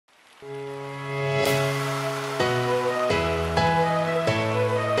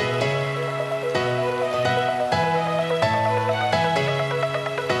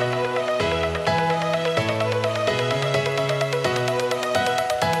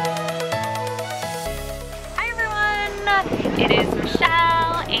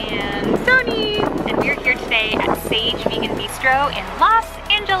stay at Sage Vegan Bistro in Los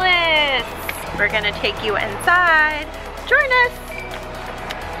Angeles. We're gonna take you inside. Join us.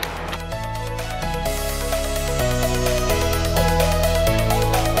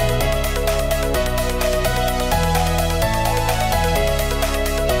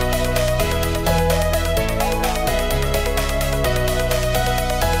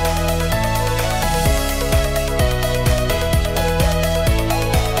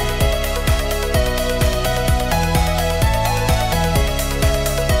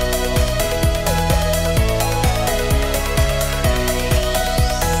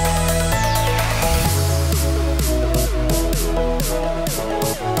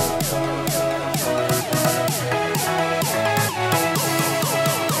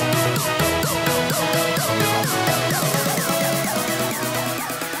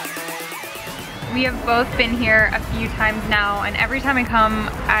 We have both been here a few times now, and every time I come,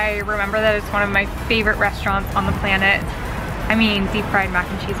 I remember that it's one of my favorite restaurants on the planet. I mean, deep fried mac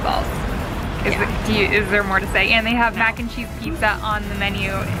and cheese balls. Is there more to say? And they have mac and cheese pizza on the menu.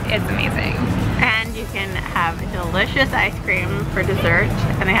 It's amazing. And you can have delicious ice cream for dessert,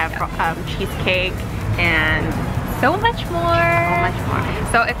 and they have cheesecake and so much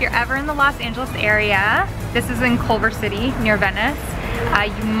more. So if you're ever in the Los Angeles area, this is in Culver City near Venice.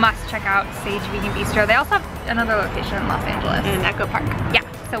 You must check out Sage Vegan Bistro. They also have another location in Los Angeles. In Echo Park. Yeah,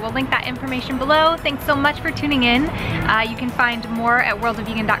 so we'll link that information below. Thanks so much for tuning in. You can find more at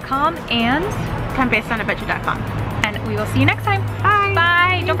worldofvegan.com and plant-based-on-a-budget.com. And we will see you next time. Bye.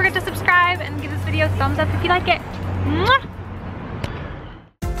 Bye. Don't forget to subscribe and give this video a thumbs up if you like it. Mwah!